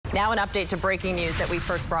Now an update to breaking news that we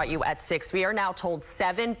first brought you at 6. We are now told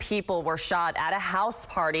 7 people were shot at a house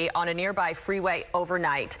party on a nearby freeway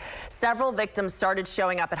overnight. Several victims started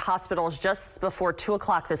showing up at hospitals just before 2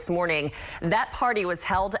 o'clock this morning. That party was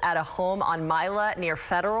held at a home on Mila near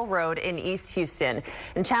Federal Road in East Houston.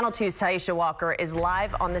 And Channel 2's Taisha Walker is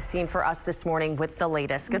live on the scene for us this morning with the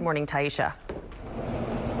latest. Good morning, Taisha.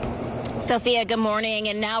 Sophia, good morning.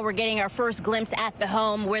 And now we're getting our first glimpse at the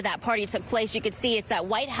home where that party took place. You can see it's that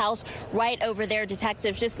White House right over there.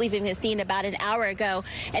 Detectives just leaving the scene about an hour ago.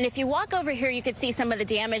 And if you walk over here, you can see some of the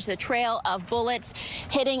damage, the trail of bullets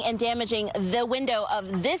hitting and damaging the window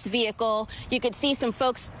of this vehicle. You could see some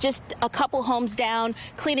folks just a couple homes down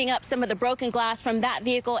cleaning up some of the broken glass from that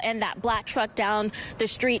vehicle and that black truck down the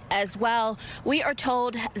street as well. We are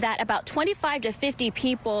told that about 25 to 50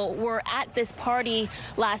 people were at this party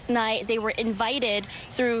last night. They were invited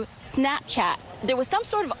through Snapchat. There was some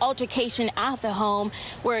sort of altercation at the home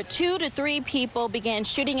where 2 to 3 people began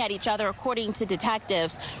shooting at each other, according to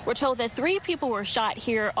detectives. We're told that 3 people were shot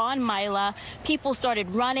here on Mila. People started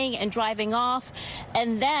running and driving off.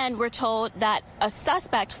 And then we're told that a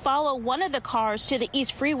suspect followed one of the cars to the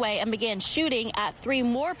East Freeway and began shooting at 3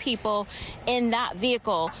 more people in that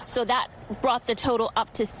vehicle. So that brought the total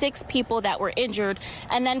up to 6 people that were injured.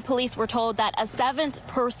 And then police were told that a 7th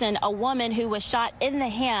person, a woman who was shot in the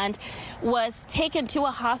hand, was taken to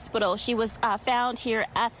a hospital. She was found here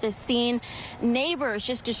at the scene. Neighbors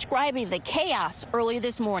just describing the chaos early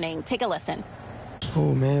this morning. Take a listen.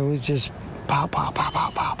 Oh man, it was just pow, pow, pow,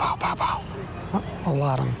 pow, pow, pow, pow, pow. A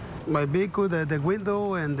lot of them. My vehicle, the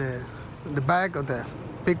window and the back of the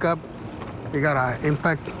pickup, we got an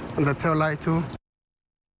impact on the tail light too.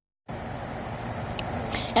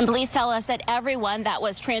 And police tell us that everyone that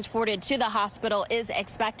was transported to the hospital is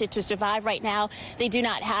expected to survive right now. They do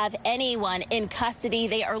not have anyone in custody.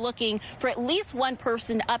 They are looking for at least 1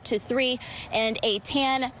 person, up to 3, and a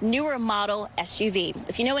tan, newer model SUV.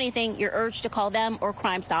 If you know anything, you're urged to call them or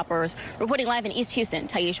Crime Stoppers. Reporting live in East Houston,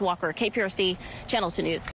 Taisha Walker, KPRC, Channel 2 News.